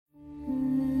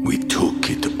We took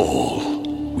it all.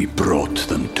 We brought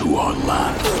them to our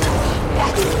land.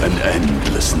 An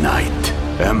endless night,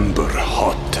 ember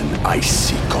hot and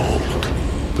icy cold.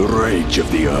 The rage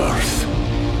of the earth.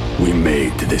 We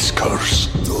made this curse.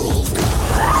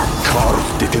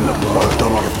 Carved it in the blood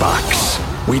on our backs.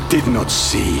 We did not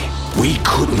see. We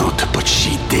could not, but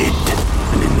she did.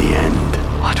 And in the end...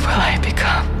 What will I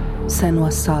become?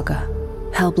 Senua's Saga.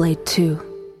 Hellblade 2.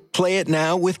 Play it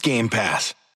now with Game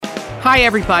Pass. Hi,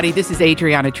 everybody. This is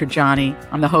Adriana Trajani.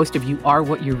 I'm the host of You Are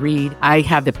What You Read. I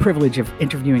have the privilege of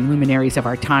interviewing luminaries of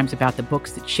our times about the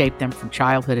books that shaped them from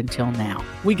childhood until now.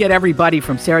 We get everybody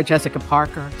from Sarah Jessica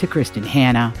Parker to Kristen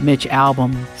Hanna, Mitch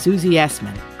Albom, Susie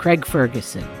Essman, Craig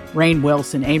Ferguson, Rainn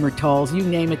Wilson, Amor Tolls, you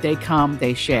name it, they come,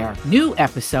 they share. New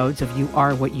episodes of You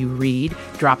Are What You Read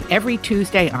drop every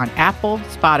Tuesday on Apple,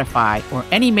 Spotify, or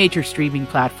any major streaming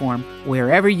platform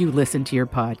wherever you listen to your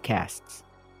podcasts.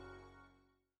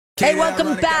 Hey,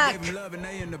 welcome back.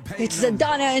 It's the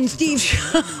Donna and Steve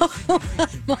show.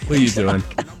 What are you doing?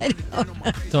 I don't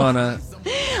know. Donna.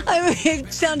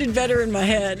 It sounded better in my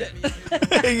head.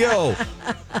 Hey, yo.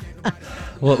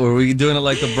 What, were we doing it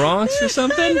like the Bronx or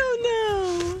something? I don't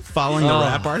know. Following the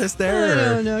rap artist there? I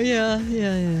don't know. Yeah.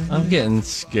 I'm getting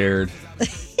scared.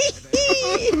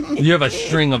 You have a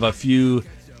string of a few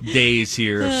days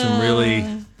here of some really...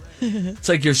 It's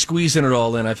like you're squeezing it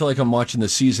all in. I feel like I'm watching the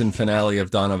season finale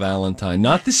of Donna Valentine.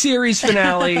 Not the series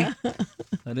finale. I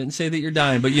didn't say that you're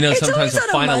dying, but sometimes a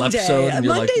final episode. And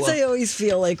you're Mondays, like, well, I always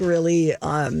feel like really,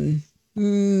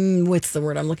 what's the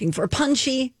word I'm looking for?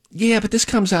 Punchy. yeah, but this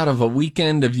comes out of a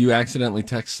weekend of you accidentally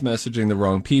text messaging the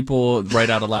wrong people right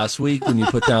out of last week when you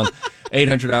put down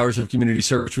 800 hours of community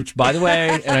search, which, by the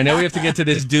way, and I know we have to get to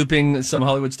this duping some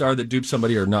Hollywood star that duped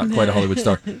somebody or not quite a Hollywood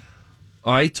star.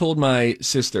 I told my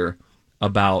sister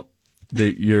about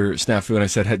your snafu, and I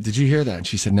said, did you hear that? And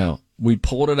she said, no. We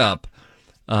pulled it up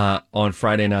on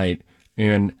Friday night,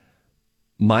 and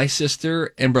my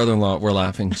sister and brother-in-law were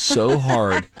laughing so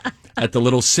hard at the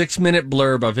little 6-minute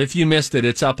blurb of, if you missed it,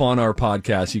 it's up on our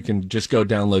podcast. You can just go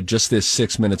download just this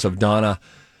 6 minutes of Donna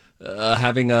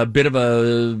having a bit of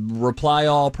a reply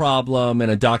all problem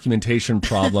and a documentation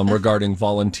problem regarding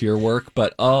volunteer work.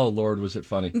 But, oh, Lord, was it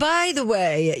funny. By the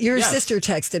way, your sister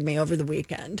texted me over the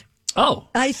weekend. Oh.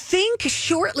 I think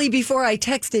shortly before I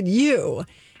texted you.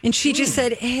 And she just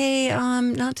said, hey,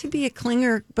 not to be a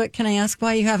clinger, but can I ask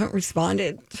why you haven't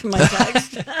responded to my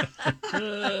text?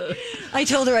 I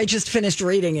told her I just finished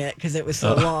reading it because it was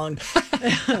so long.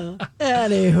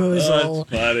 Anywho. That's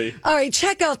funny. All right,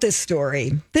 check out this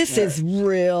story. This is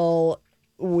real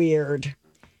weird.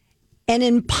 An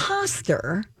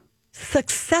imposter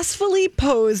successfully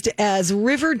posed as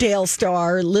Riverdale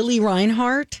star Lily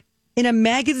Reinhart in a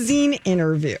magazine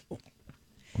interview.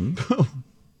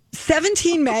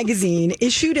 17 magazine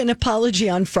issued an apology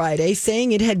on Friday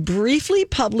saying it had briefly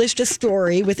published a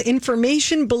story with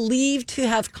information believed to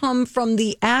have come from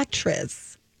the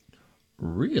actress.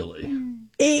 Really?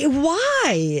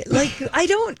 Why? Like, I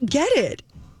don't get it.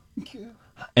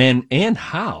 And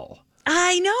how?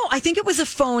 I know. I think it was a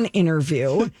phone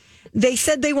interview. They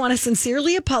said they want to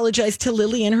sincerely apologize to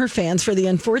Lily and her fans for the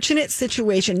unfortunate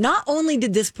situation. Not only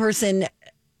did this person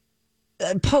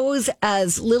pose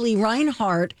as Lily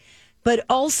Reinhart, but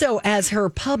also as her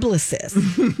publicist.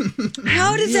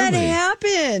 How does that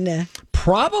happen?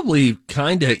 Probably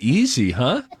kind of easy,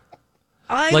 huh?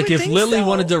 Like if Lily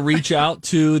wanted to reach out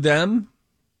to them,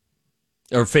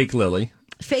 or fake Lily,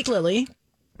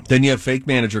 then you have fake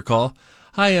manager call.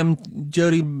 Hi, I'm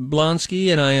Jody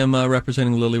Blonsky, and I am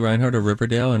representing Lily Reinhart of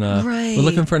Riverdale, and we're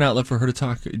looking for an outlet for her to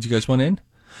talk. Do you guys want in?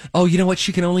 Oh, you know what?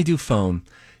 She can only do phone.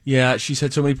 Yeah, she's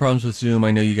had so many problems with Zoom. I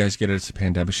know you guys get it. It's a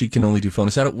pandemic. She can only do phone.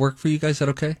 Is that at work for you guys? Is that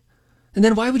okay? And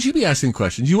then why would you be asking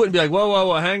questions? You wouldn't be like,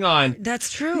 whoa, hang on.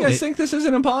 That's true. You guys think this is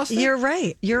an imposter? You're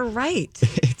right.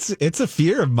 It's a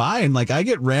fear of mine. Like, I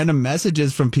get random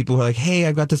messages from people who are like, hey,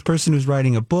 I've got this person who's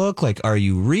writing a book. Like, are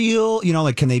you real? You know,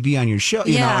 like, can they be on your show?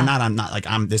 You know, I'm not like,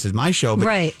 this is my show.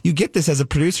 But you get this as a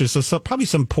producer. So probably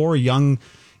some poor young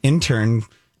intern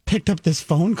picked up this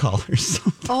phone call or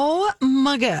something. Oh,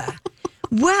 my God.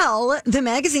 Well, the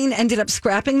magazine ended up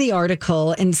scrapping the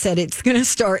article and said it's going to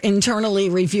start internally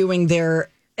reviewing their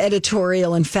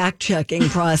editorial and fact-checking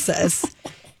process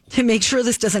to make sure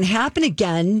this doesn't happen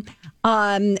again.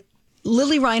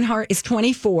 Lily Reinhart is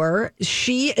 24.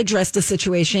 She addressed the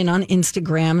situation on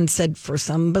Instagram and said, for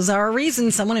some bizarre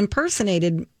reason, someone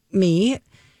impersonated me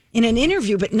in an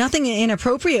interview, but nothing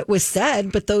inappropriate was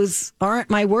said, but those aren't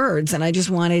my words. And I just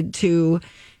wanted to,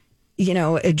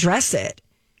 address it.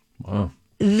 Wow.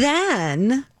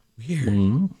 Then,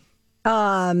 weird.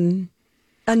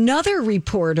 Another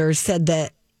reporter said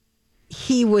that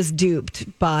he was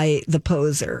duped by the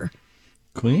poser.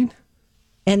 Queen?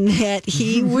 And that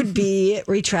he would be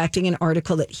retracting an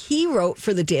article that he wrote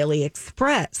for the Daily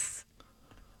Express.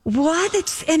 What?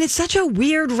 It's such a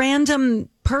weird, random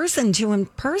person to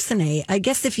impersonate. I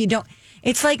guess if you don't,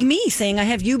 it's like me saying I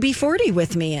have UB40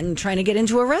 with me and trying to get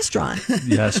into a restaurant.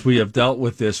 Yes, we have dealt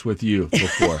with this with you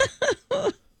before.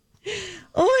 Oh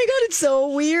my God, it's so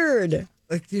weird.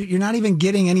 Like, you're not even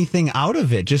getting anything out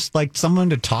of it. Just like someone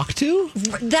to talk to.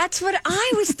 That's what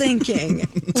I was thinking.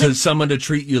 To someone to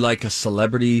treat you like a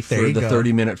celebrity for the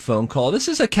 30-minute phone call. This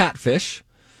is a catfish.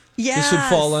 Yes. This would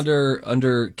fall under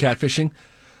catfishing.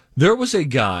 There was a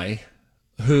guy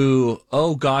who,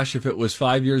 oh gosh, if it was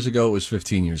 5 years ago, it was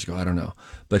 15 years ago, I don't know.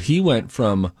 But he went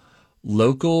from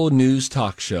local news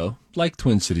talk show, like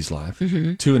Twin Cities Live,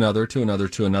 to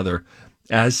another,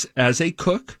 as a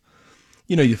cook.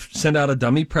 You know, you send out a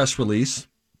dummy press release,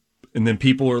 and then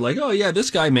people were like, oh, yeah,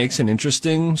 this guy makes an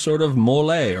interesting sort of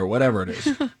mole or whatever it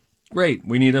is. Great.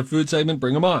 We need a food segment.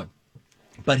 Bring him on.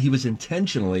 But he was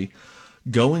intentionally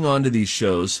going on to these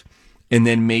shows and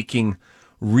then making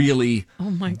really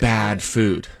bad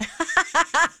food.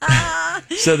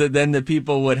 So that then the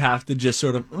people would have to just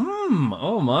sort of,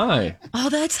 oh my. Oh,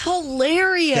 that's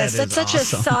hilarious. That's such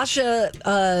awesome. a Sacha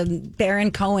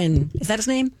Baron Cohen. Is that his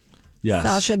name? Yes.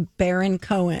 Sacha Baron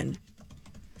Cohen.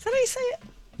 Is that how you say it?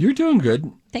 You're doing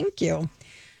good. Thank you.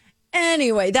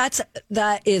 Anyway, that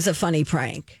is a funny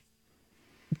prank.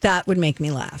 That would make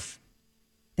me laugh.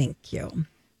 Thank you.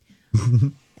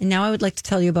 And now I would like to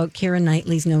tell you about Keira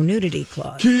Knightley's no nudity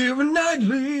clause. Keira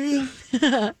Knightley.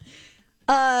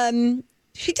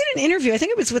 She did an interview, I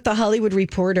think it was with the Hollywood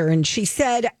Reporter, and she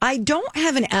said, I don't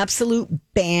have an absolute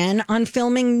ban on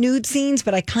filming nude scenes,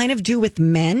 but I kind of do with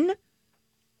men.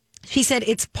 She said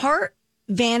it's part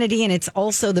vanity and it's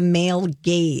also the male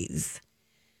gaze.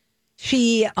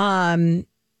 She said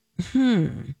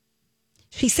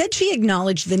she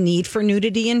acknowledged the need for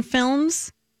nudity in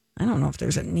films. I don't know if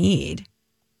there's a need.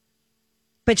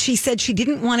 But she said she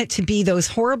didn't want it to be those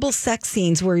horrible sex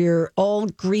scenes where you're all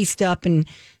greased up and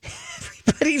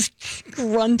everybody's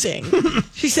grunting.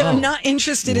 She said, I'm not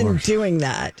interested in doing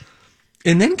that.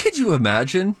 And then could you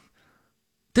imagine?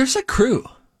 There's a crew.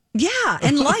 Yeah,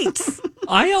 and lights.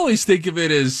 I always think of it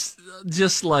as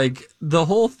just like the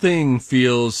whole thing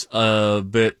feels a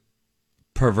bit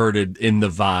perverted in the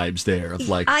vibes there of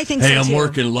like, I think hey, so I'm too.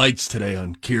 working lights today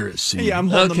on Kira's scene. Yeah, I'm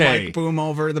holding the mic boom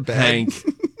over the bed. Hank,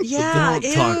 Yeah,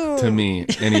 don't talk to me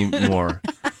anymore.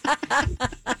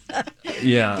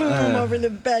 Yeah. Boom over the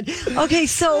bed. Okay,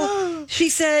 so she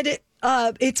said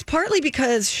it's partly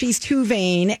because she's too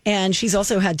vain and she's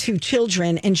also had 2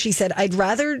 children. And she said, I'd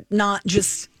rather not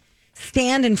just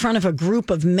stand in front of a group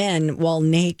of men while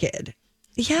naked.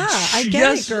 Yeah, I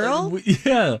get it, girl.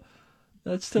 Yeah,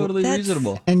 that's totally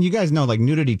reasonable. And you guys know, like,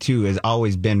 nudity too has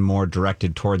always been more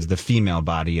directed towards the female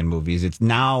body in movies. It's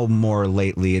now more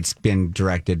lately, it's been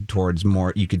directed towards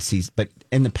more, you could see, but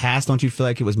in the past, don't you feel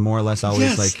like it was more or less always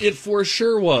Yes, like it for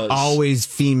sure was. always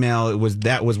female?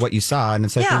 That was what you saw, and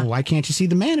it's like, well, why can't you see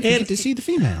the man if you get to see the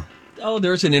female? Oh,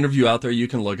 there's an interview out there. You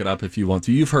can look it up if you want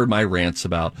to. You've heard my rants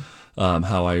about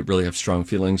how I really have strong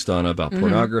feelings, Donna, about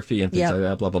pornography and things like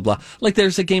that, blah, blah, blah. Like,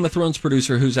 there's a Game of Thrones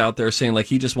producer who's out there saying, like,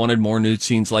 he just wanted more nude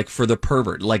scenes, like, for the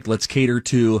pervert. Like, let's cater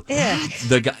to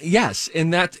the guy. Yes,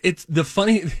 and it's the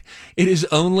funny, it is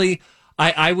only...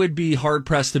 I would be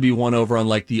hard-pressed to be won over on,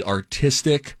 like, the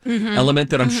artistic element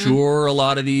that I'm sure a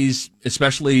lot of these,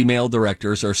 especially male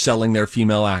directors, are selling their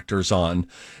female actors on.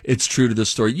 It's true to the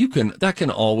story. That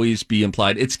can always be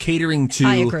implied. It's catering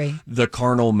to the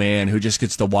carnal man who just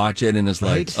gets to watch it and is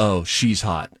like, oh, she's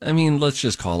hot. I mean, let's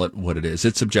just call it what it is.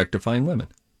 It's objectifying women.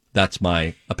 That's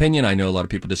my opinion. I know a lot of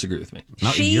people disagree with me.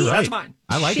 No, you're right. That's mine.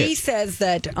 I like it. She says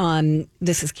that,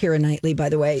 this is Keira Knightley, by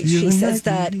the way. She says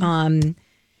that...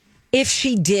 if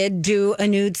she did do a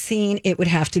nude scene, it would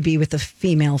have to be with a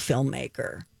female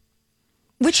filmmaker,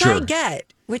 which I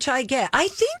get. I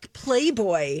think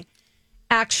Playboy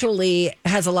actually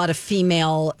has a lot of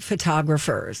female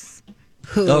photographers.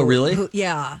 Oh, really?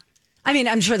 Yeah. I mean,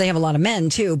 I'm sure they have a lot of men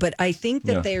too, but I think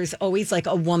that there's always like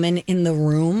a woman in the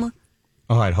room.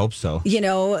 Oh, I'd hope so. You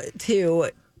know, to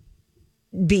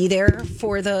be there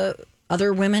for the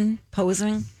other women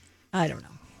posing. I don't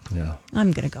know. Yeah.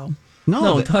 I'm going to go.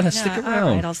 No, Donna, stick around.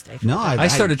 All right, I'll stay. I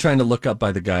started trying to look up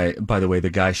by the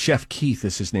way, Chef Keith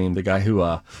is his name, the guy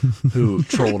who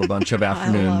trolled a bunch of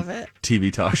afternoon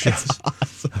TV talk shows.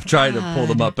 Awesome. I've tried to pull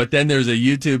them up, but then there's a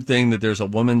YouTube thing that there's a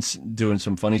woman doing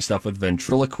some funny stuff with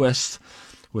ventriloquists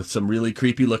with some really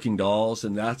creepy looking dolls,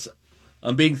 and that's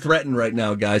I'm being threatened right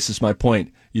now, guys. Is my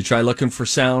point. You try looking for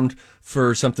sound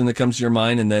for something that comes to your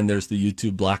mind, and then there's the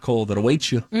YouTube black hole that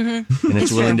awaits you. Mm-hmm. And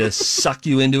it's willing to suck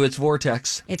you into its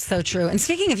vortex. It's so true. And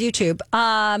speaking of YouTube,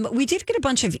 we did get a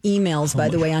bunch of emails, by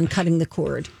the way, on cutting the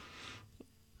cord.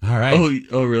 All right.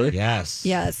 Oh, really? Yes.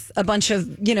 Yes. A bunch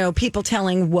of, people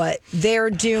telling what they're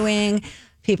doing,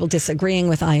 people disagreeing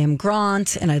with I Am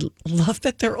Grant. And I love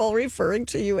that they're all referring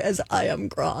to you as I Am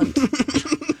Grant.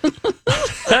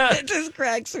 It just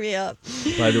cracks me up.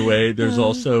 By the way, there's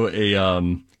also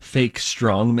a fake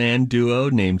strongman duo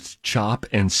named Chop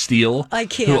and Steele. I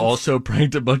can't. Who also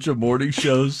pranked a bunch of morning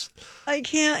shows. I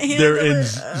can't handle They're in it.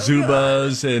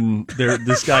 Zubas, and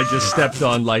this guy just stepped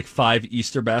on like 5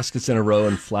 Easter baskets in a row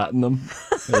and flattened them.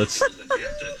 Let's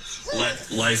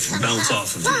let life bounce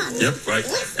off of you. Yep,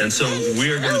 right. And so we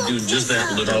are going to do just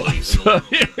that literally.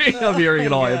 I'm hearing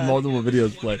it all. I have multiple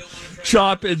videos play.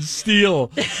 Chop and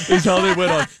Steele is how they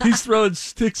went on. He's throwing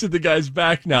sticks at the guy's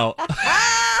back now.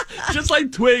 Just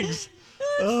like twigs.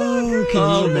 Oh,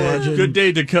 can you imagine? Good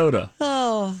day, Dakota.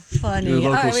 Oh, funny. Your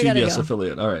local all right, we gotta CBS go.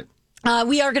 affiliate. All right.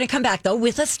 We are going to come back, though,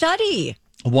 with a study.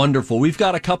 Wonderful. We've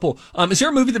got a couple. Is there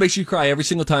a movie that makes you cry every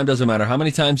single time? Doesn't matter how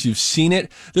many times you've seen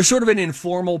it. There's sort of an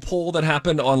informal poll that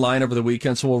happened online over the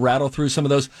weekend, so we'll rattle through some of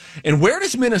those. And where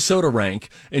does Minnesota rank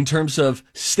in terms of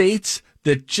states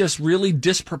that just really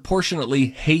disproportionately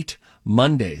hate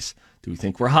Mondays? Do we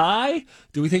think we're high?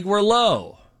 Do we think we're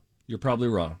low? You're probably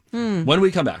wrong. When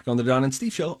we come back on the Donna and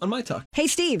Steve Show on My Talk. Hey,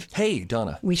 Steve. Hey,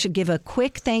 Donna. We should give a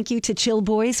quick thank you to Chill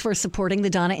Boys for supporting the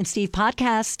Donna and Steve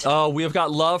podcast. Oh, we have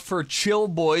got love for Chill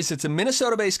Boys. It's a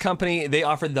Minnesota-based company. They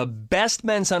offer the best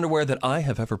men's underwear that I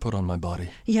have ever put on my body.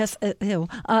 Yes,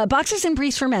 boxers and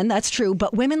briefs for men, that's true,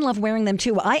 but women love wearing them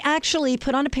too. I actually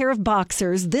put on a pair of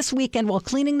boxers this weekend while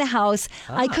cleaning the house.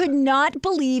 I could not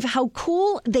believe how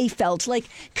cool they felt, like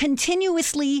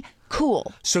continuously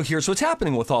cool. So here's what's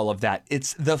happening with all of that.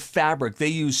 It's the fabric. They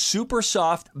use super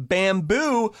soft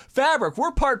bamboo fabric.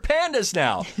 We're part pandas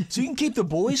now. So you can keep the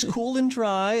boys cool and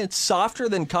dry. It's softer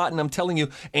than cotton, I'm telling you.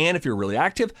 And if you're really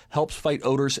active, helps fight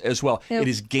odors as well. Yep. It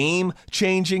is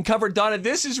game-changing cover. Donna,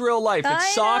 this is real life.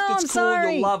 It's soft, it's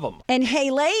cool, you'll love them. And hey,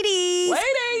 ladies,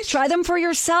 try them for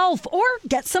yourself or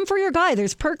get some for your guy.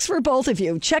 There's perks for both of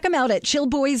you. Check them out at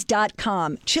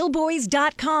chillboys.com.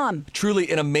 Chillboys.com.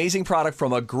 Truly an amazing product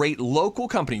from a great local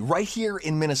company right here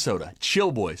in Minnesota.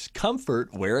 Chill Boys,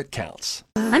 comfort where it counts.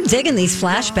 I'm digging these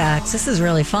flashbacks. This is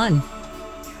really fun.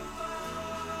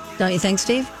 Don't you think,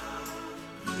 Steve?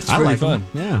 It's I really like fun.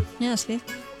 them. Yeah. Yeah, Steve.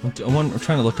 I'm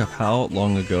trying to look up how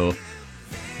long ago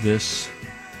this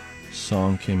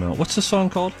song came out. What's the song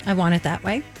called? I Want It That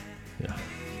Way. Yeah.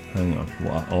 Hang on.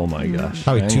 Wow. Oh my gosh.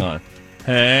 Probably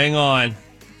Hang on.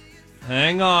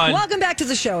 Welcome back to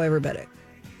the show, everybody.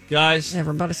 Guys,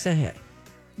 Everybody say hey.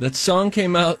 that song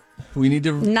came out. We need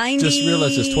to 90 just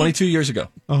realize this 22 years ago.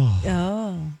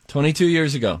 Oh. 22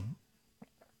 years ago.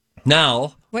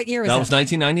 Now, What year was that that? was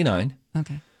 1999.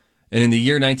 Okay. And in the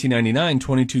year 1999,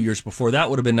 22 years before that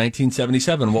would have been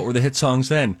 1977. What were the hit songs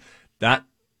then?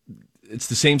 It's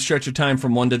the same stretch of time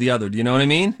from one to the other. Do you know what I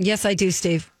mean? Yes, I do,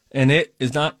 Steve. And it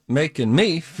is not making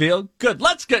me feel good.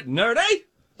 Let's get nerdy.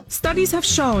 Studies have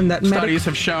shown that the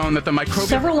microbial...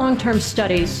 Several long-term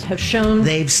studies have shown...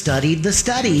 They've studied the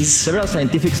studies. Several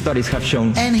scientific studies have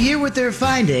shown... And here with their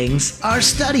findings are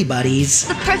study buddies.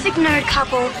 The perfect nerd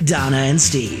couple. Donna and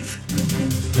Steve.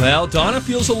 Well, Donna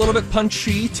feels a little bit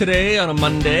punchy today on a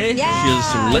Monday. Yes,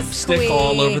 She has lipstick queen.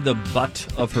 all over the butt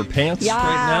of her pants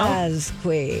right now. Yes,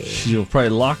 queen. She'll probably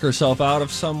lock herself out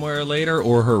of somewhere later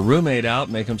or her roommate out,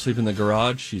 make him sleep in the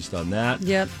garage. She's done that.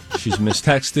 Yep. She's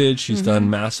mistexted. She's done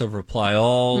massive reply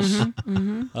alls.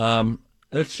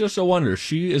 It's just a wonder.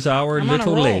 She is our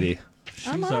little lady.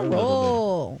 I'm on our a little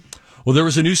roll. lady. Well, there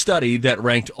was a new study that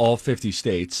ranked all 50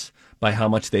 states by how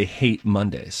much they hate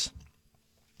Mondays.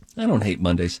 I don't hate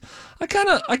Mondays. I kind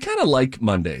of like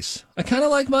Mondays.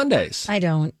 I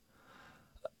don't.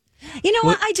 You know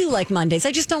what? I do like Mondays.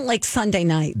 I just don't like Sunday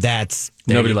night.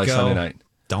 Nobody likes Sunday night.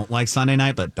 Don't like Sunday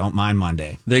night, but don't mind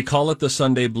Monday. They call it the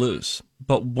Sunday blues.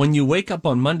 But when you wake up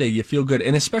on Monday, you feel good.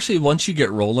 And especially once you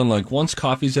get rolling, like once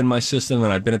coffee's in my system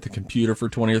and I've been at the computer for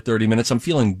 20 or 30 minutes, I'm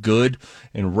feeling good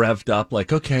and revved up.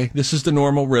 Like, okay, this is the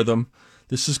normal rhythm.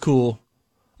 This is cool.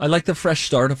 I like the fresh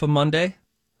start of a Monday.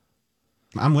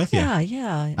 I'm with you.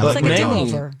 Yeah. It's But like a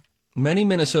do-over. Many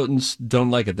Minnesotans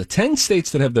don't like it. The 10 states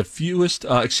that have the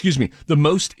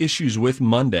most issues with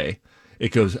Monday,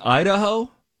 it goes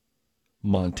Idaho,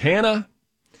 Montana,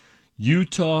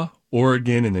 Utah,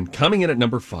 Oregon, and then coming in at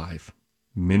number 5,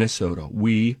 Minnesota.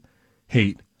 We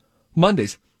hate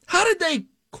Mondays. How did they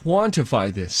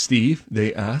quantify this, Steve?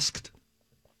 They asked.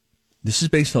 This is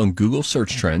based on Google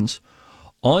search trends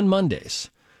on Mondays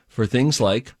for things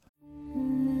like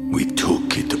We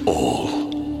took it all.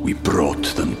 We brought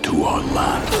them to our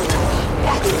land.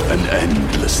 An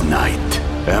endless night,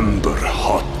 ember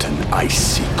hot and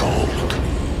icy cold.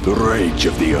 The rage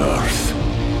of the earth.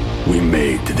 We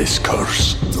made this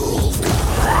curse.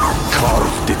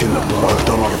 Carved it in the blood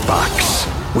on our backs.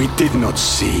 We did not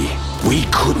see. We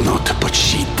could not, but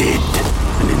she did.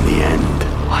 And in the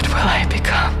end, What will I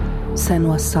become?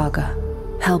 Senua's Saga.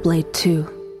 Hellblade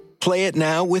 2. Play it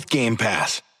now with Game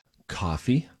Pass.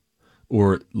 coffee,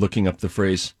 or looking up the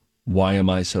phrase, why am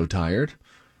I so tired?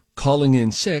 Calling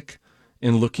in sick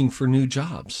and looking for new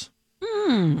jobs.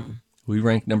 We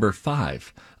rank number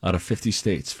 5 out of 50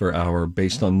 states for our,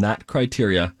 based on that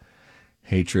criteria,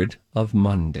 hatred of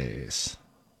Mondays.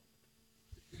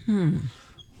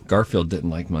 Garfield didn't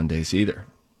like Mondays either.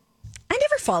 I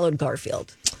never followed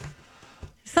Garfield.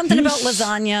 Something about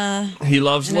lasagna. He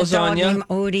loves and a dog lasagna. named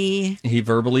Odie. He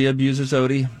verbally abuses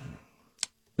Odie.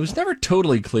 It was never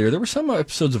totally clear. There were some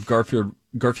episodes of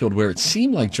Garfield where it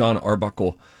seemed like John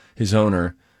Arbuckle, his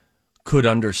owner, could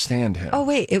understand him. Oh,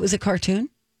 wait, it was a cartoon?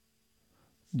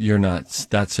 You're not.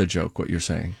 That's a joke, what you're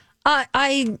saying.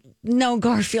 I know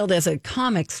Garfield as a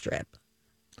comic strip.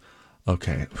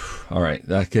 Okay. All right.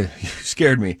 That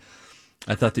scared me.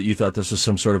 I thought that you thought this was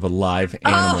some sort of a live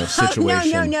animal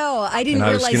situation. No. I didn't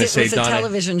realize it was a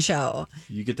television show.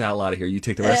 You get the hell out of here. You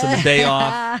take the rest of the day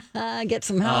off. Get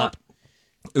some help.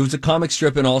 It was a comic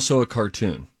strip and also a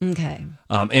cartoon. Okay.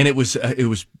 And it was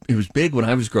big when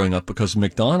I was growing up because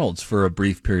McDonald's, for a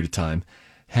brief period of time,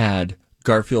 had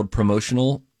Garfield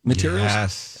promotional materials.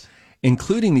 Yes.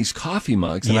 Including these coffee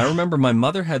mugs. And I remember my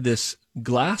mother had this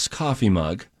glass coffee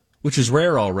mug, which is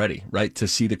rare already, right? To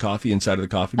see the coffee inside of the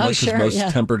coffee mug, because most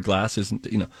tempered glass isn't,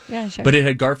 Yeah, sure. But it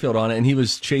had Garfield on it, and he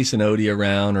was chasing Odie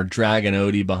around or dragging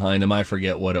Odie behind him. I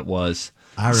forget what it was.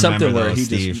 I remember something where those, he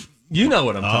Steve. just, you know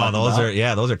what I'm talking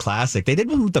about. Those are classic. They did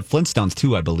one with the Flintstones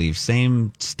too, I believe.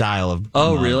 Same style of.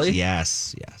 Oh, mugs. really?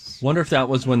 Yes. Wonder if that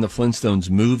was when the Flintstones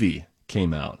movie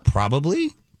came out.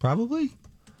 Probably.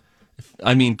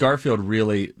 I mean, Garfield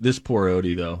really, this poor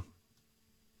Odie, though,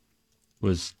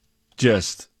 was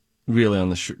just really on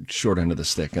the short end of the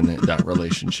stick in that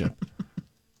relationship.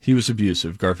 He was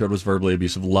abusive. Garfield was verbally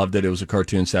abusive. Loved it. It was a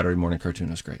cartoon. Saturday morning cartoon.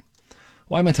 It was great.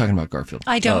 Why am I talking about Garfield?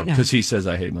 I don't know. Because he says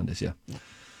I hate Mondays, yeah.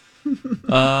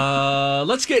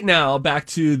 Let's get now back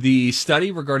to the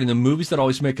study regarding the movies that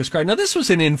always make us cry. Now, this was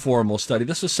an informal study.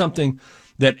 This was something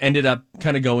that ended up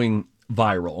kind of going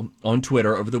viral on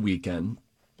Twitter over the weekend.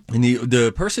 And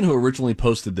the person who originally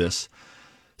posted this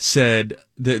said,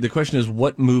 the question is,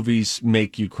 what movies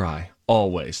make you cry?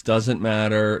 Always. Doesn't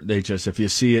matter. If you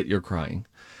see it, you're crying.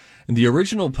 And the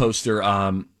original poster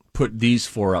put these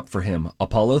 4 up for him.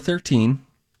 Apollo 13,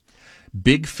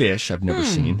 Big Fish, I've never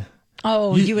seen.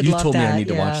 Oh, you would love that. You told me I need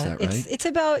to watch that, right? It's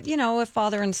about, a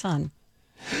father and son.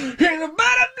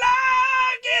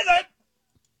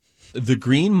 The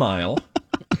Green Mile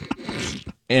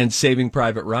and Saving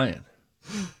Private Ryan.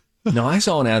 Now, I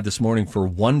saw an ad this morning for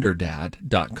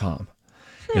WonderDad.com.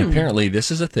 And apparently this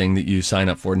is a thing that you sign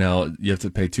up for. Now, you have to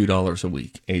pay $2 a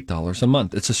week, $8 a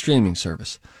month. It's a streaming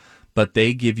service. But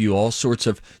they give you all sorts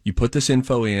of, you put this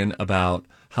info in about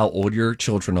how old your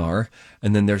children are,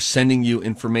 and then they're sending you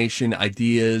information,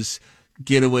 ideas,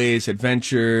 getaways,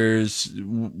 adventures,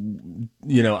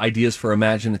 ideas for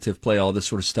imaginative play, all this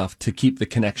sort of stuff to keep the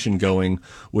connection going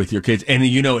with your kids. And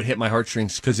it hit my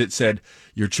heartstrings because it said,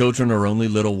 your children are only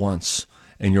little once,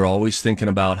 and you're always thinking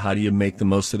about how do you make the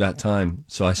most of that time.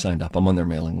 So I signed up. I'm on their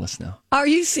mailing list now. Are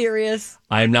you serious?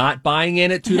 I'm not buying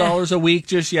in at $2 a week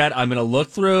just yet. I'm going to look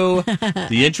through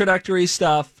the introductory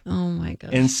stuff. Oh, my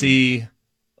God. And see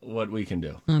what we can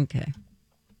do. Okay.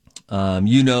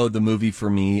 The movie for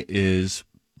me is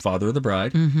Father of the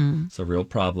Bride. Mm-hmm. It's a real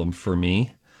problem for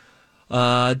me.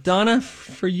 Donna,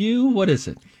 for you, what is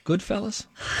it? Goodfellas?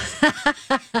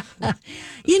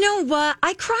 You know what?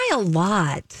 I cry a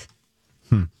lot.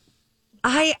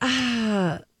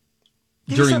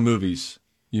 During movies,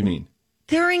 you mean?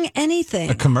 During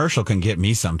anything. A commercial can get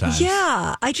me sometimes.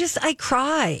 Yeah, I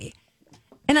cry.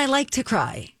 And I like to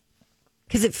cry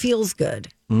because it feels good.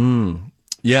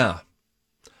 Yeah.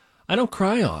 I don't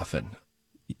cry often.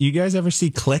 You guys ever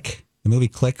see Click? The movie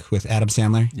Click with Adam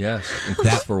Sandler? Yes, and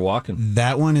Christopher Walken.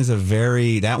 That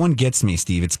one gets me,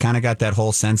 Steve. It's kind of got that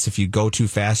whole sense if you go too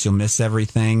fast, you'll miss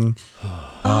everything.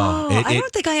 I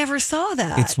don't think I ever saw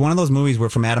that. It's one of those movies where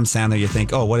from Adam Sandler you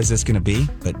think, oh, what is this going to be?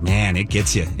 But man, it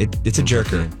gets you. It's a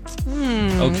jerker.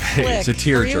 Okay, it's a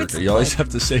tearjerker. You always have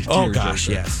to say tearjerker. Oh, gosh,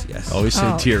 yes. Always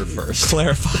say tear first.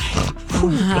 Clarify.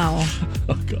 Wow.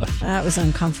 Oh, God. That was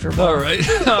uncomfortable. All right.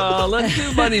 Let's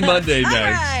do Money Monday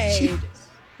next.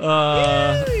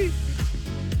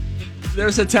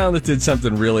 There's a town that did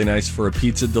something really nice for a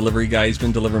pizza delivery guy. He's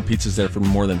been delivering pizzas there for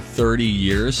more than 30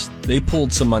 years. They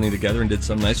pulled some money together and did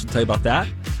something nice. We'll tell you about that.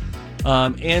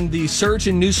 And the surge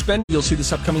in new spending, you'll see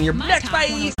this upcoming year. Next,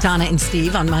 bye. Donna and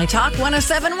Steve on My Talk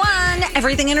 107.1.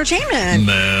 Everything Entertainment.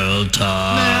 Mail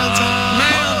time.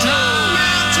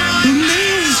 The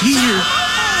mail's here.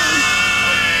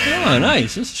 Oh,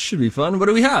 nice. This should be fun. What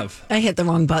do we have? I hit the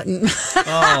wrong button.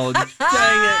 Oh, dang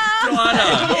it.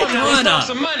 Donna.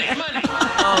 Some money.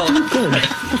 Good.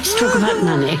 Let's talk about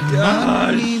money.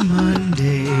 Money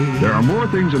Monday. There are more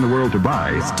things in the world to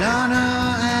buy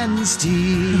Donna and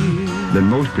Steve. than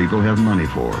most people have money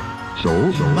for.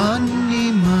 So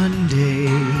Money Monday.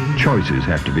 choices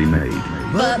have to be made.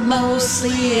 But mostly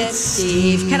it's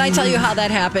Steve. Can I tell you how that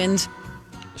happened?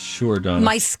 Sure, Donna.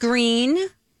 My screen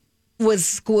was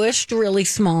squished really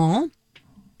small,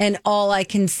 and all I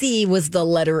can see was the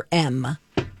letter M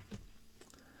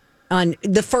on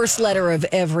the first letter of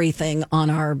everything on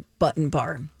our button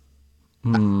bar.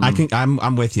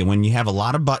 I'm with you. When you have a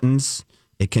lot of buttons,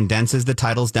 it condenses the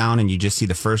titles down, and you just see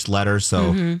the first letter.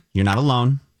 So you're not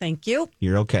alone. Thank you.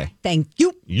 You're okay. Thank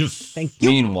you. Yes. Thank you.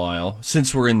 Meanwhile,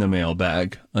 since we're in the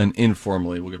mailbag, and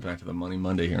informally, we'll get back to the Money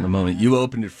Monday here in a moment. You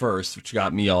opened it first, which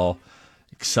got me all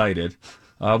excited.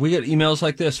 We get emails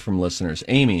like this from listeners.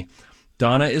 Amy,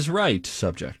 Donna is right,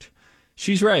 subject.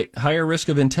 She's right. Higher risk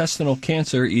of intestinal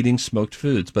cancer eating smoked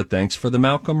foods. But thanks for the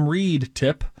Malcolm Reed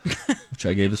tip, which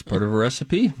I gave as part of a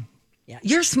recipe. Yeah,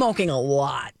 you're smoking a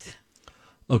lot.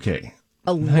 Okay.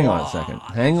 Hang on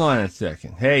a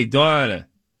second. Hey, Donna.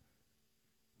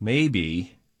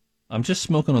 Maybe I'm just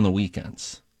smoking on the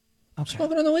weekends. Okay.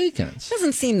 Smoking on the weekends.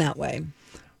 Doesn't seem that way.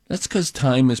 That's because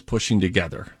time is pushing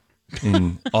together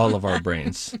in all of our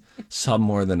brains, some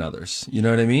more than others. You know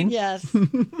what I mean? Yes.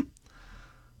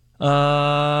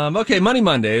 Okay, Money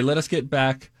Monday. Let us get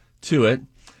back to it.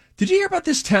 Did you hear about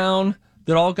this town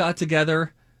that all got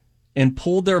together and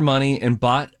pulled their money and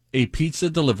bought a pizza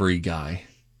delivery guy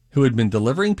who had been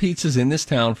delivering pizzas in this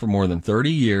town for more than 30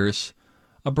 years,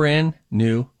 a brand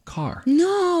new car?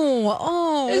 No.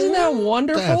 Oh. Isn't that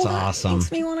wonderful? That's awesome.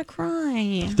 Makes me want to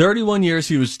cry. 31 years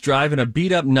he was driving a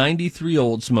beat-up 93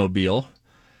 Oldsmobile,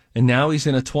 and now he's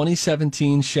in a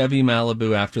 2017 Chevy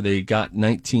Malibu after they got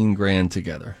 19 grand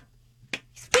together.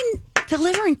 He's been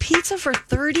delivering pizza for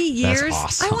 30 years. That's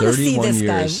awesome. I want to see this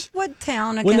years. guy. What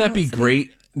town? Again? Wouldn't that be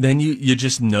great? Then you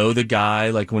just know the guy,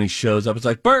 like when he shows up, it's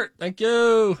like, Bert, thank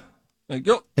you. Thank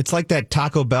you. It's like that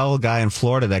Taco Bell guy in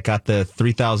Florida that got the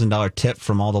 $3,000 tip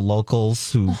from all the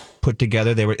locals who put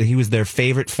together. He was their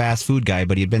favorite fast food guy,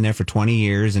 but he had been there for 20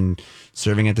 years and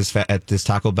serving at this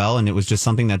Taco Bell, and it was just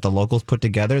something that the locals put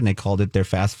together, and they called it their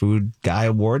fast food guy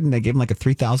award, and they gave him like a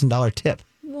 $3,000 tip.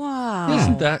 Wow. Yeah.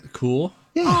 Isn't that cool?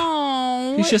 Yeah.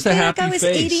 Oh, He's just a happy That guy was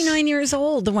face. 89 years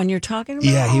old, the one you're talking about.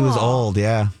 Yeah, he was old.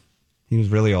 Yeah, he was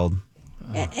really old.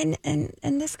 And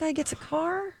this guy gets a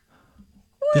car?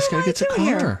 This guy gets a car.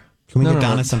 Here? Can we get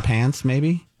Donna some pants,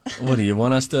 maybe? What do you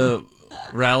want us to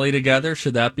rally together?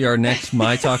 Should that be our next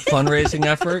My Talk fundraising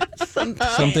effort?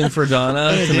 Something for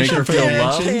Donna to make her feel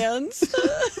loved?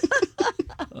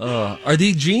 Are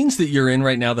the jeans that you're in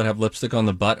right now that have lipstick on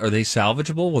the butt, are they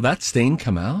salvageable? Will that stain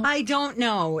come out? I don't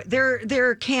know.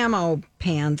 They're camo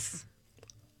pants.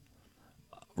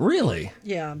 Really?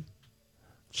 Yeah.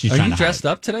 She's Are trying you to dressed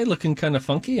up today looking kind of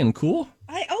funky and cool?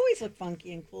 I always look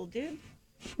funky and cool, dude.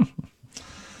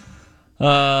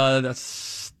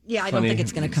 That's Yeah, I don't funny think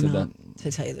it's going you to come said out,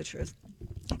 to tell you the truth.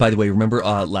 By the way, remember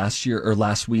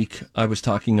last week I was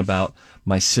talking about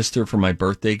my sister for my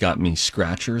birthday got me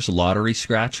scratchers, lottery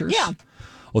scratchers? Yeah.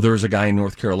 Well, there was a guy in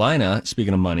North Carolina,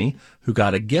 speaking of money, who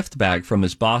got a gift bag from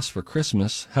his boss for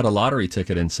Christmas, had a lottery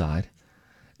ticket inside,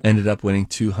 ended up winning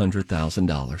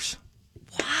 $200,000.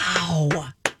 Wow.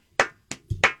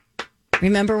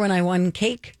 Remember when I won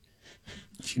cake?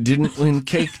 You didn't win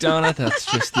cake, Donna. That's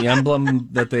just the emblem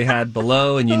that they had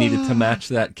below, and you needed to match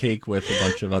that cake with a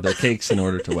bunch of other cakes in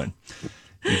order to win.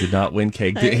 You did not win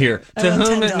cake. Here, to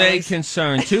whom it may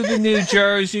concern, to the New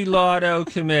Jersey Lotto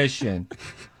Commission.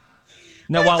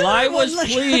 Now, while I was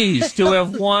pleased to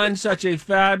have won such a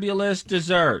fabulous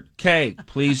dessert, cake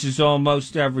pleases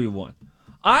almost everyone.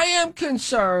 I am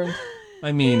concerned.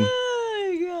 I mean,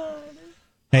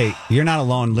 Hey, you're not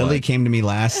alone. Lily came to me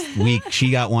last week.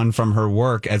 She got one from her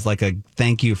work as like a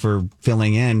thank you for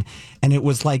filling in. And it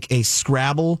was like a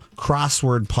Scrabble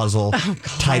crossword puzzle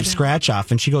type scratch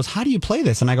off. And she goes, how do you play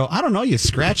this? And I go, I don't know. You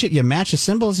scratch it, you match the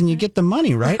symbols, and you get the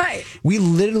money, right? We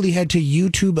literally had to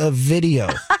YouTube a video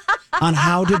on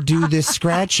how to do this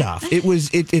scratch off.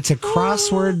 It's a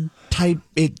crossword type.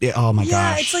 Oh my gosh.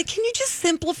 Yeah, it's like, can you just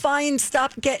simplify and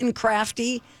stop getting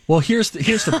crafty? Well, here's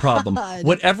the problem.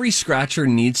 What every scratcher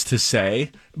needs to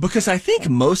say, because I think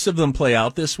most of them play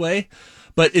out this way,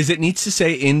 but is it needs to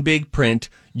say in big print,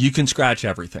 you can scratch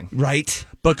everything. Right.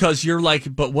 Because you're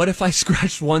like, but what if I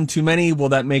scratched one too many? Will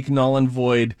that make null and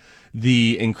void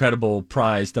the incredible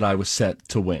prize that I was set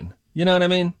to win? You know what I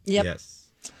mean? Yep. Yes.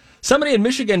 Somebody in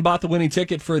Michigan bought the winning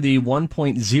ticket for the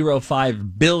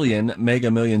 $1.05 billion Mega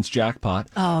Millions jackpot.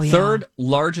 Oh, yeah. Third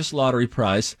largest lottery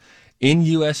prize in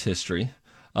U.S. history.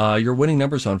 Your winning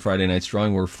numbers on Friday night's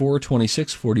drawing were 4,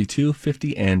 26, 42,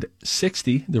 50, and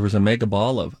 60. There was a mega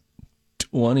ball of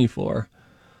 24.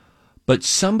 But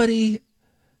somebody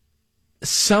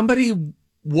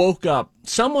woke up.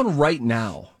 Someone right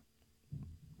now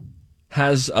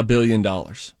has $1 billion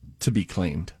to be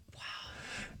claimed. Wow.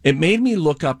 It made me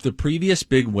look up the previous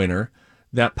big winner,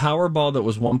 that Powerball that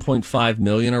was 1.5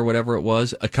 million or whatever it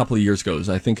was a couple of years ago. It was,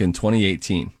 I think, in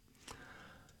 2018.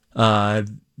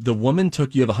 The woman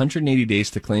took, you have 180 days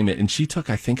to claim it, and she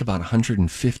took, I think, about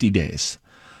 150 days.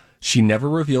 She never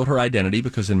revealed her identity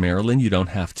because in Maryland you don't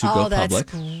have to go public.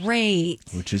 That's great.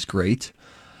 Which is great.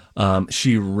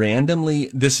 She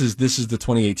randomly, this is the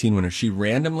 2018 winner. She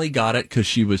randomly got it because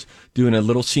she was doing a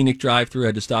little scenic drive-through,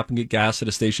 had to stop and get gas at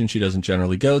a station she doesn't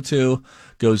generally go to,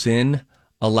 goes in,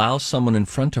 allows someone in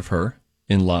front of her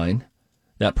in line.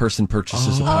 That person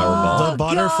purchases a Powerball. The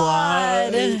butterfly.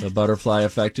 The butterfly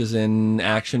effect is in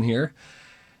action here.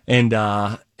 And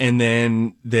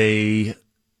then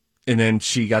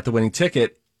she got the winning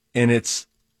ticket, and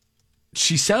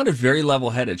she sounded very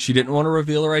level-headed. She didn't want to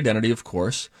reveal her identity, of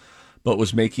course, but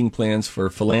was making plans for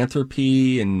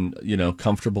philanthropy and,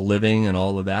 comfortable living and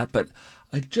all of that. But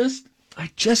I just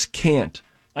can't.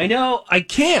 I know, I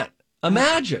can't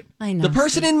imagine. I know. The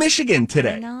person in Michigan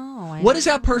today. I know. What is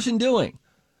that person doing?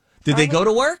 Did they go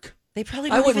to work? They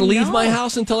probably I don't wouldn't even leave know. my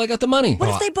house until I got the money. What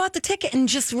if they bought the ticket and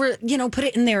just put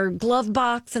it in their glove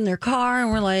box in their car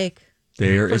and were like,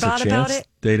 there is a forgot about chance it?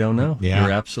 they don't know. Yeah.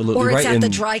 You're absolutely or right. it's at And the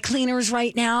dry cleaners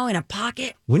right now in a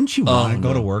pocket? Wouldn't you want to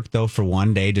go to work, though, for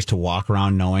one day just to walk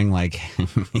around knowing what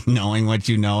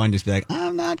you know and just be like,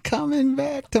 I'm not coming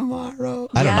back tomorrow?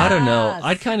 I don't know.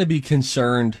 I'd kind of be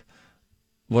concerned.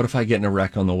 What if I get in a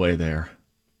wreck on the way there?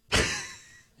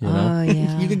 You know? Oh,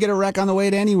 yeah. You could get a wreck on the way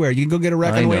to anywhere. You can go get a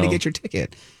wreck on the way to get your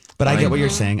ticket. But I get what you're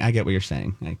saying. I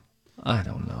I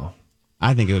don't know.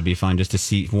 I think it would be fun just to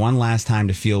see one last time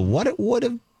to feel what it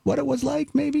was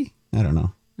like, maybe. I don't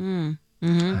know. I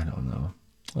don't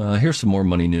know. Here's some more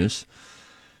money news.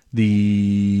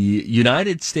 The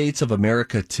United States of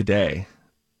America Today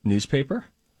newspaper,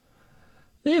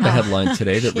 they have a headline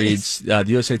today that reads, the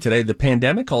USA Today, the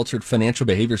pandemic altered financial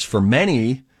behaviors for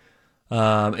many,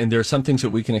 and there are some things that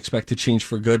we can expect to change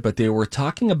for good, but they were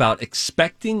talking about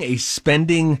expecting a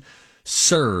spending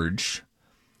surge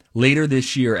later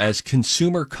this year as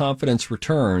consumer confidence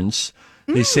returns.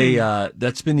 They say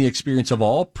that's been the experience of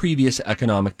all previous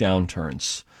economic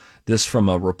downturns. This from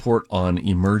a report on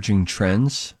emerging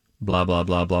trends, blah, blah,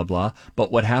 blah, blah, blah. But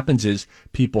what happens is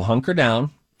people hunker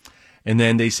down, and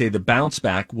then they say the bounce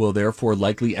back will therefore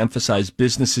likely emphasize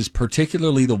businesses,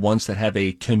 particularly the ones that have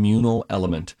a communal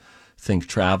element. Think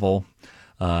travel,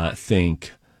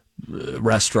 think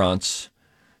restaurants,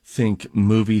 think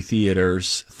movie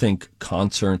theaters, think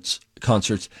concerts.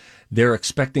 They're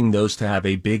expecting those to have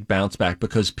a big bounce back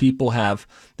because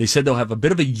they said they'll have a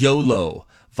bit of a YOLO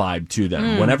vibe to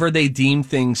them. Whenever they deem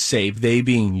things safe, they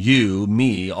being you,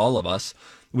 me, all of us,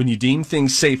 when you deem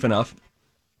things safe enough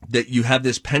that you have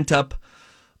this pent up,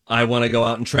 I want to go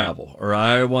out and travel, or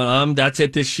that's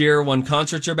it this year. When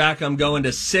concerts are back, I'm going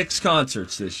to 6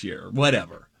 concerts this year,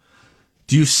 whatever.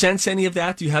 Do you sense any of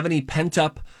that? Do you have any pent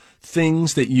up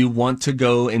things that you want to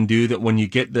go and do that when you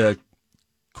get the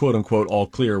quote unquote all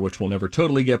clear, which we'll never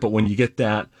totally get, but when you get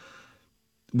that,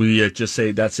 we just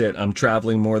say, that's it. I'm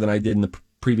traveling more than I did in the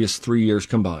previous 3 years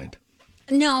combined.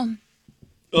 No.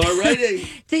 All righty.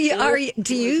 Do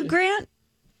you, Grant?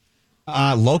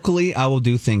 Locally, I will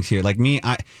do things here. Like me,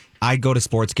 I go to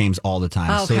sports games all the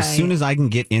time. Okay. So as soon as I can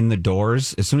get in the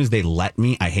doors, as soon as they let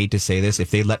me, I hate to say this, if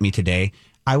they let me today,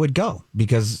 I would go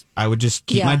because I would just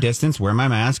keep my distance, wear my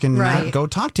mask, and not go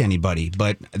talk to anybody.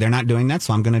 But they're not doing that,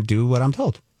 so I'm going to do what I'm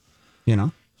told. You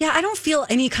know? Yeah, I don't feel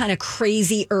any kind of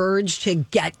crazy urge to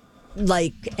get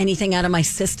like anything out of my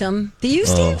system. Do you,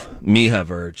 Steve? Me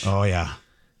have urge. Oh, yeah.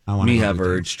 Me have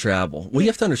urge travel. Well, you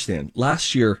have to understand,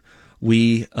 last year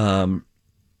we,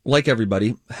 like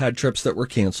everybody, had trips that were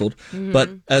canceled. Mm-hmm. But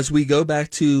as we go back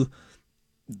to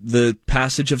the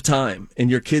passage of time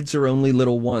and your kids are only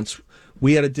little once,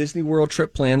 we had a Disney World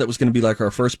trip planned that was going to be like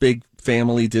our first big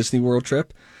family Disney World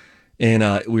trip. And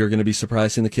we were going to be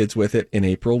surprising the kids with it in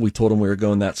April. We told them we were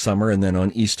going that summer. And then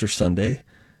on Easter Sunday,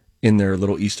 in their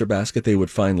little Easter basket, they would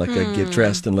find like a get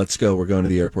dressed and let's go. We're going to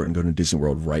the airport and going to Disney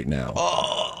World right now.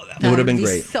 Oh, that would have been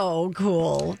great. So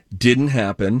cool. Didn't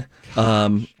happen.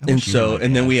 And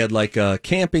then we had like a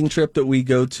camping trip that we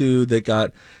go to that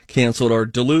got canceled. Our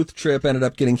Duluth trip ended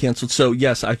up getting canceled. So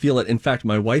yes, I feel it. In fact,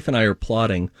 my wife and I are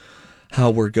plotting how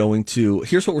we're going to,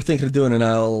 here's what we're thinking of doing, and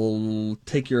I'll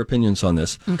take your opinions on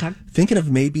this. Okay. Thinking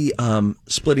of maybe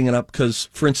splitting it up because,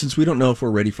 for instance, we don't know if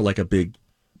we're ready for like a big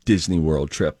Disney World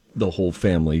trip, the whole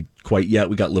family, quite yet.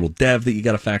 We got little Dev that you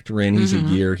got to factor in. He's a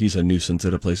year. He's a nuisance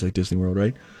at a place like Disney World,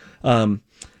 right?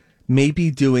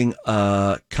 Maybe doing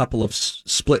a couple of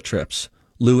split trips.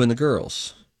 Lou and the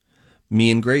girls,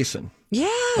 me and Grayson.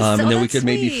 Yes. And then we could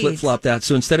maybe flip-flop that.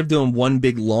 So instead of doing one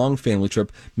big long family trip,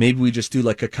 maybe we just do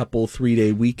like a couple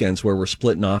 3-day weekends where we're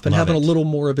splitting off and having a little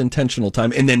more of intentional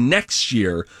time. And then next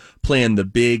year, plan the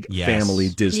big family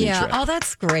Disney trip. Oh,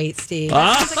 that's great, Steve.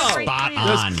 Spot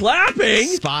on. Clapping.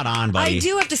 Spot on, buddy. I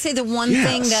do have to say the one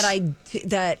thing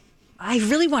that I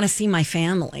really want to see my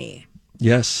family.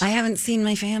 Yes. I haven't seen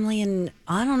my family in,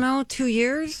 I don't know, 2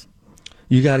 years.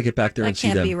 You got to get back there and see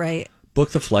them. That can't be right.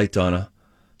 Book the flight, Donna.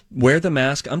 Wear the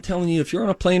mask. I'm telling you, if you're on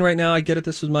a plane right now, I get it.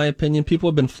 This is my opinion. People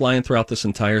have been flying throughout this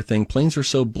entire thing. Planes are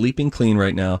so bleeping clean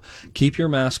right now. Keep your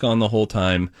mask on the whole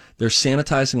time. They're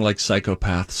sanitizing like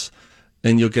psychopaths,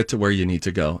 and you'll get to where you need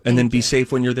to go. And then be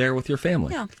safe when you're there with your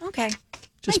family. Yeah, okay.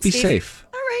 Just Thanks, be Steve. safe.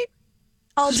 All right.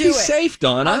 I'll Just do be it. safe,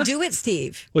 Donna. I'll do it,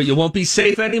 Steve. Well, you won't be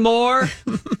safe anymore?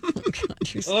 I'm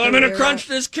going to weird. crunch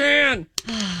this can.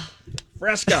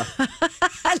 Fresca.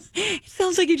 It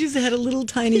sounds like you just had a little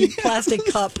tiny plastic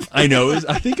cup. I know.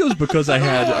 I think it was because I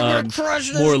had crush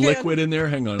this more can. liquid in there.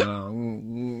 Hang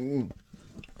on.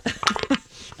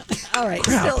 All right.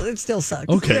 It still sucks.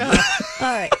 Okay. All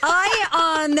right.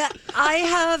 I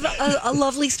have a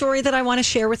lovely story that I want to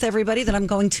share with everybody that I'm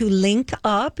going to link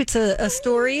up. It's a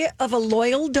story of a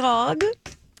loyal dog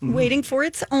waiting for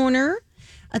its owner.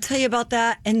 I'll tell you about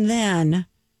that. And then,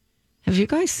 have you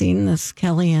guys seen this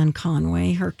Kellyanne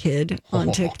Conway, her kid,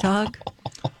 on TikTok?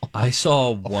 I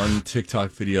saw one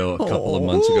TikTok video a couple of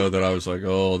months ago that I was like,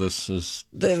 oh, this is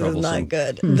troublesome. Not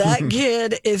good. That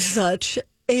kid is such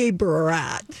a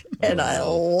brat, and I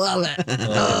love it.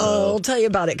 I'll tell you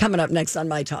about it coming up next on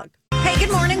My Talk. Hey,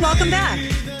 good morning. Welcome back.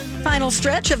 Final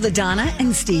stretch of the Donna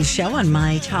and Steve show on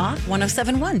My Talk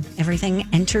 107.1. Everything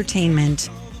Entertainment.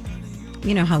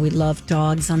 You know how we love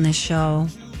dogs on this show,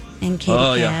 and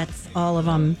kitty cats, all of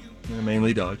them. Yeah,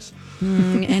 mainly dogs.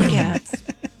 And cats.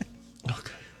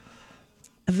 Okay.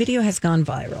 A video has gone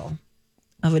viral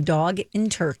of a dog in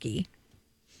Turkey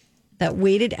that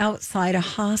waited outside a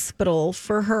hospital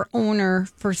for her owner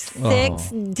for 6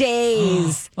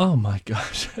 days. Oh my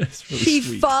gosh, that's really She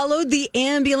sweet. followed the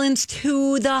ambulance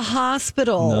to the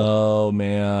hospital. No,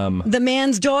 ma'am. The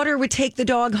man's daughter would take the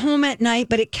dog home at night,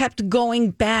 but it kept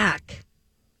going back.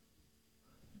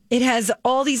 It has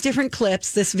all these different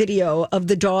clips, this video of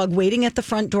the dog waiting at the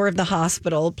front door of the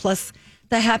hospital, plus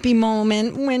the happy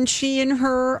moment when she and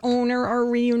her owner are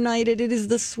reunited. It is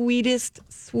the sweetest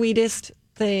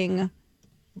thing.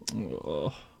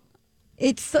 Oh.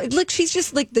 It's look, she's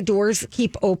just like the doors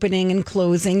keep opening and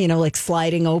closing, like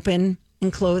sliding open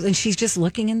and close, and she's just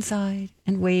looking inside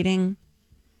and waiting.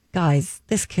 Guys,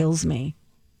 this kills me.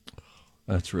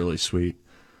 That's really sweet.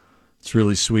 It's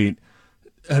really sweet.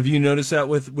 Have you noticed that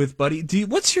with Buddy?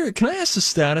 Can I ask the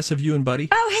status of you and Buddy?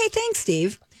 Oh, hey, thanks,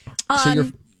 Steve.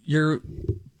 So your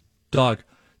dog,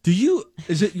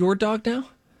 is it your dog now?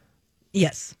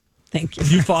 Yes. Thank you.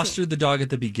 You fostered the dog at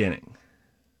the beginning.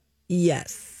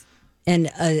 Yes.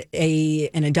 And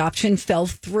an adoption fell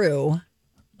through.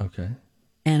 Okay.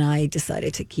 And I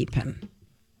decided to keep him.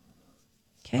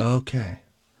 Okay.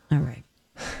 All right.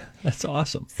 That's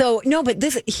awesome. So, no, but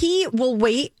he will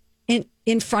wait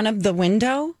in front of the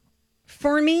window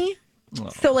for me. Oh.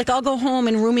 So, I'll go home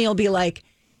and Rumi will be like,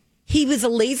 he was a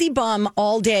lazy bum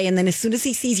all day. And then as soon as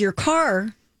he sees your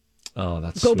car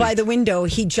that's go sweet. by the window,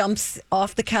 he jumps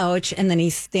off the couch and then he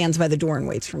stands by the door and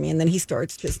waits for me. And then he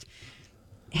starts just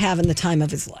having the time of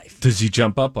his life. Does he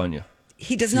jump up on you?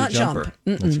 He does not jump.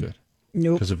 That's good.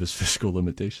 Nope. Because of his physical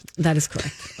limitations. That is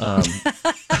correct.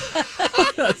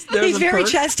 He's very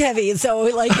chest heavy, so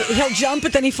like he'll jump,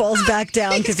 but then he falls back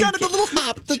down because he's got the little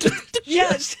hop.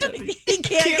 Yes, he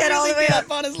can't get all the way up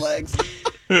on his legs.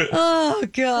 Oh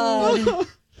God.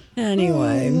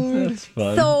 Anyway, that's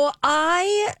fun. So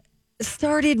I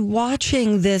started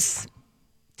watching this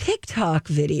TikTok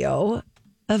video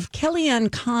of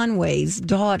Kellyanne Conway's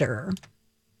daughter.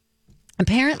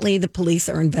 Apparently, the police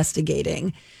are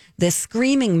investigating this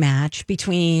screaming match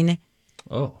between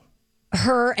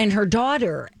her and her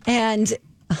daughter. And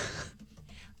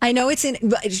I know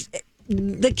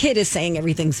the kid is saying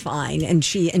everything's fine, and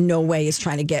she in no way is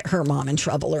trying to get her mom in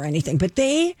trouble or anything. But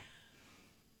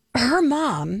her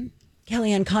mom,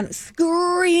 Kellyanne Conway,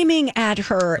 screaming at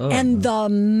her, and the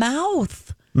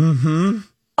mouth. Mm-hmm.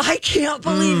 I can't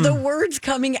believe the words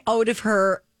coming out of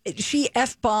her. She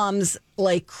F-bombs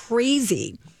like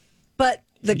crazy. But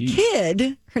the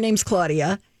kid, her name's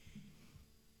Claudia,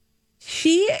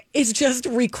 she is just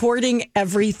recording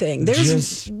everything.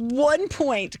 There's one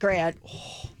point, Grant,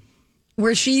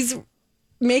 where she's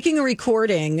making a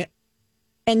recording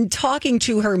and talking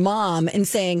to her mom and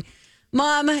saying,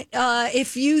 Mom,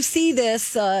 if you see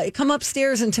this, come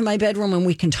upstairs into my bedroom and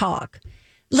we can talk.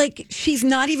 Like, she's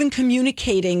not even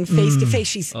communicating face to face.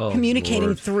 She's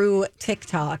communicating through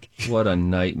TikTok. What a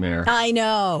nightmare. I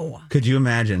know. Could you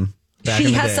imagine?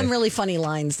 She has some really funny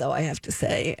lines, though, I have to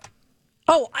say.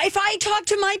 Oh, if I talk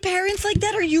to my parents like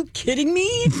that, are you kidding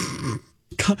me?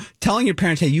 Telling your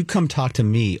parents, hey, you come talk to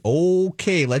me.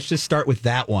 Okay, let's just start with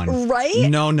that one. Right?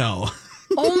 No.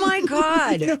 Oh, my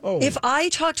God. No. If I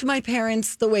talk to my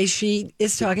parents the way she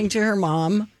is talking to her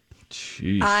mom,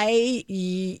 jeez.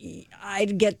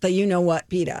 I'd get the you-know-what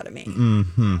beat out of me.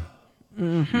 Mm-hmm.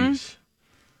 Mm-hmm.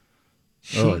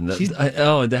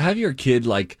 And to have your kid,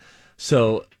 like,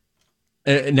 so...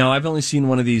 now, I've only seen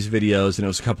one of these videos, and it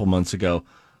was a couple months ago.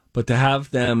 But to have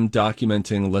them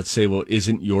documenting, let's say, what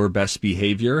isn't your best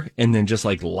behavior, and then just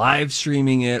like live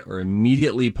streaming it or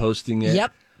immediately posting it.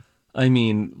 Yep. I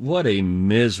mean, what a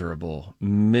miserable,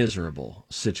 miserable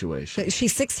situation.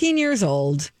 She's 16 years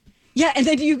old. Yeah, and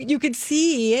then you could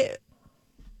see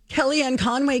Kellyanne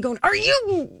Conway going, are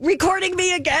you recording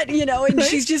me again? You know, and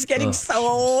she's just getting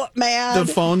so mad.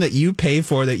 The phone that you pay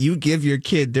for, that you give your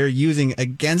kid, they're using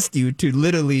against you to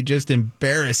literally just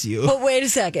embarrass you. But wait a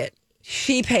second.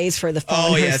 She pays for the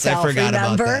phone herself, I forgot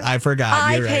remember? about that. I forgot.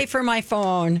 I You're pay right. for my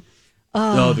phone. The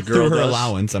girl through her does.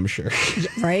 allowance, I'm sure.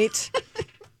 Right?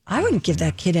 I wouldn't give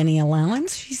that kid any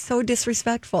allowance. She's so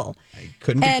disrespectful.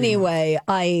 Couldn't anyway,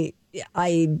 I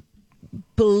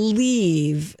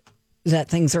believe that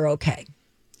things are okay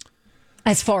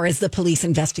as far as the police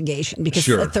investigation, because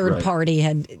a third party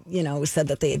had, said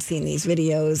that they had seen these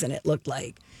videos, and it looked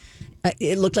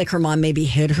like her mom maybe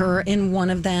hid her in one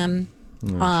of them.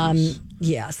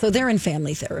 So they're in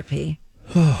family therapy.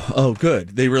 Oh,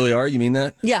 good. They really are? You mean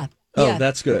that? Yeah. Oh, yeah.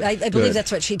 that's good. I believe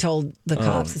that's what she told the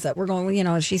cops, is that we're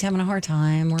going, she's having a hard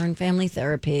time. We're in family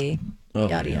therapy.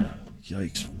 Yada, yada.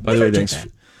 Yikes. By the way,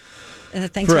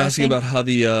 thanks for asking about how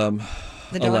the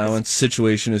allowance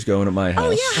situation is going at my house.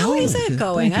 Oh, yeah. How is it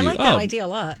going? I like that idea a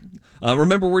lot.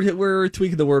 Remember, we're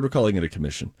tweaking the word. We're calling it a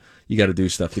commission. You got to do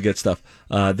stuff to get stuff.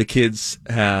 The kids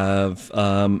have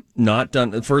not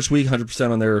done the first week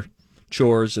 100% on their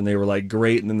chores, and they were like,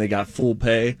 great, and then they got full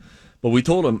pay. But we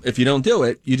told them, if you don't do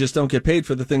it, you just don't get paid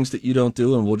for the things that you don't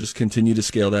do, and we'll just continue to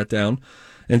scale that down.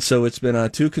 And so it's been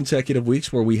 2 consecutive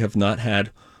weeks where we have not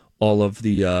had all of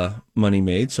the money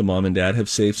made. So mom and dad have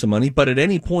saved some money, but at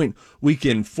any point we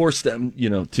can force them,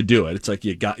 to do it. It's like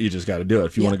you just got to do it.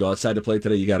 If you want to go outside to play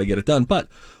today, you got to get it done. But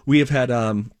we have had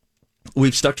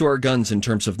we've stuck to our guns in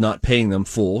terms of not paying them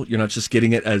full. You're not just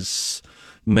getting it, as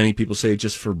many people say,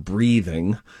 just for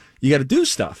breathing. You got to do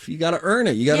stuff. You got to earn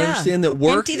it. You got to understand that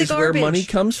work is where money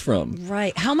comes from.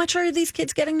 Right. How much are these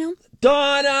kids getting now?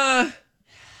 Donna!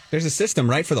 There's a system,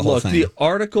 right, for the whole thing. The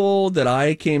article that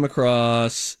I came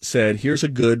across said, here's a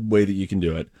good way that you can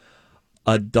do it.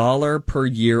 $1 per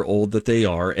year old that they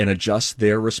are, and adjust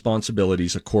their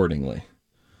responsibilities accordingly.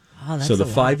 Oh, that's so the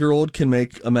a lot. 5-year-old can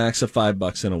make a max of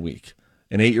 $5 in a week.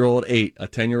 An 8-year-old, 8. A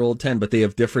 10-year-old, 10. But they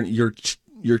have different,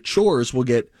 your chores will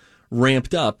get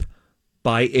ramped up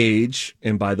by age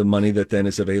and by the money that then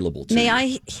is available to you. May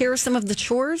I hear some of the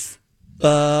chores?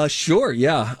 Sure,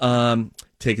 yeah.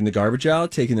 Taking the garbage out,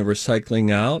 taking the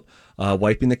recycling out,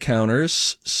 wiping the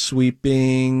counters,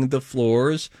 sweeping the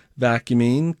floors,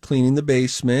 vacuuming, cleaning the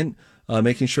basement,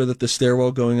 making sure that the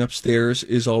stairwell going upstairs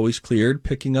is always cleared,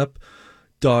 picking up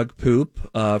dog poop,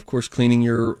 of course, cleaning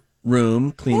your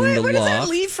room, cleaning the loft. Where does that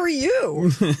leave for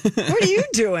you? What are you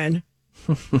doing?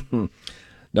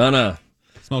 Donna,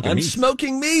 I'm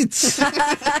smoking meats.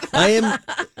 I am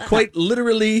quite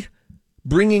literally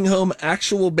bringing home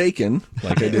actual bacon,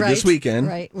 like I did this weekend,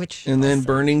 and then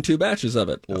burning 2 batches of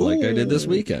it, like I did this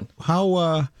weekend.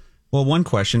 How? Well, one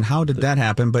question: how did that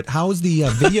happen? But how is the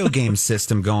video game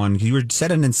system going? You were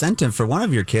set an incentive for one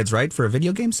of your kids, right, for a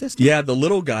video game system? Yeah, the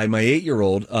little guy, my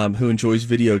 8-year-old, who enjoys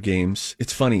video games.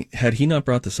 It's funny. Had he not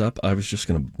brought this up, I was just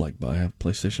going to buy a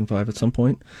PlayStation 5 at some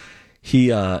point. He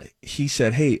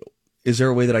said, "Hey, is there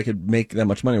a way that I could make that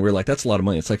much money?" We were like, "That's a lot of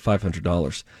money. It's like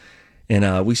 $500."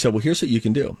 And we said, "Well, here's what you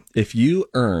can do. If you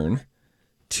earn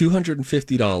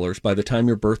 $250 by the time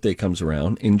your birthday comes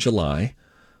around in July,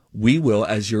 we will,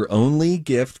 as your only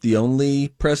gift, the only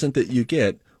present that you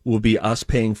get, will be us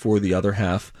paying for the other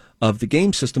half of the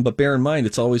game system. But bear in mind,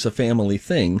 it's always a family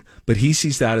thing." But he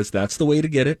sees that as that's the way to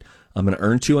get it. I'm going to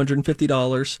earn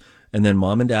 $250, and then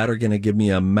mom and dad are going to give me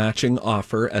a matching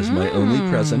offer as my only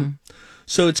present.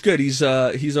 So it's good. He's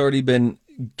already been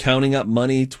counting up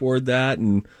money toward that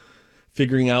and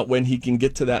figuring out when he can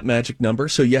get to that magic number.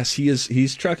 So yes,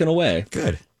 he's trucking away.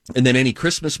 Good. And then any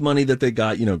Christmas money that they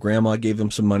got, grandma gave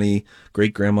them some money,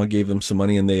 great grandma gave them some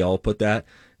money, and they all put that.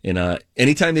 And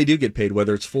anytime they do get paid,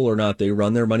 whether it's full or not, they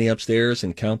run their money upstairs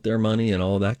and count their money and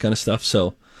all that kind of stuff.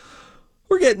 So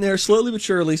we're getting there slowly but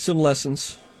surely, some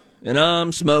lessons. And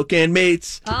I'm smoking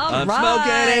meats. I'm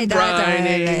smoking and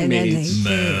brining meats.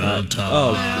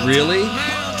 Oh, really?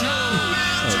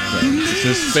 Okay. Is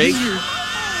this fake?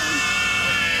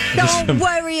 Don't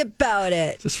worry about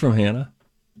it. Is this from Hannah?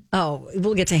 Oh,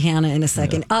 we'll get to Hannah in a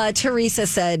second. Yeah. Teresa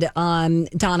said,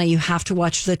 Donna, you have to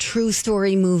watch the true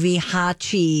story movie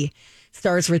Hachi.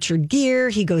 Stars Richard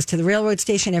Gere. He goes to the railroad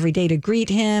station every day to greet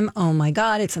him. Oh my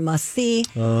God, it's a must see.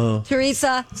 Oh.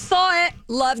 Teresa, saw it,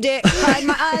 loved it, cried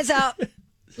my eyes out.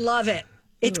 Love it.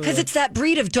 It's because it's that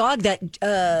breed of dog that,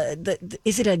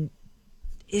 is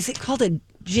it called a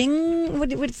Jing?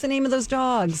 What's the name of those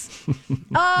dogs?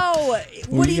 Oh,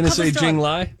 what are you going to say, Jing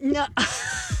Lai? No.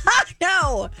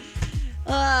 No.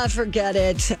 Forget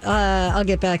it. I'll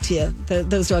get back to you.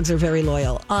 Those dogs are very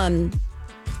loyal.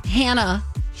 Hannah.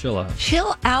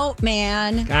 Chill out,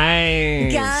 man.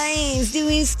 Guys, do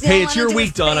we still Hey, it's your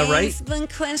week, Donna, right?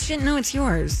 Question? No, it's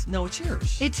yours. No, it's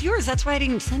yours. It's yours. That's why I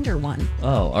didn't send her one.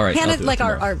 Oh, all right. Hannah, like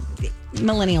our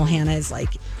millennial Hannah is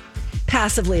like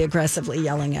passively aggressively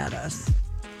yelling at us.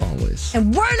 Always.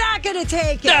 And we're not going to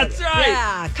take it. That's right.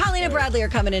 Yeah. Colleen and Bradley are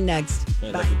coming in next.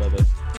 Bye. Bye.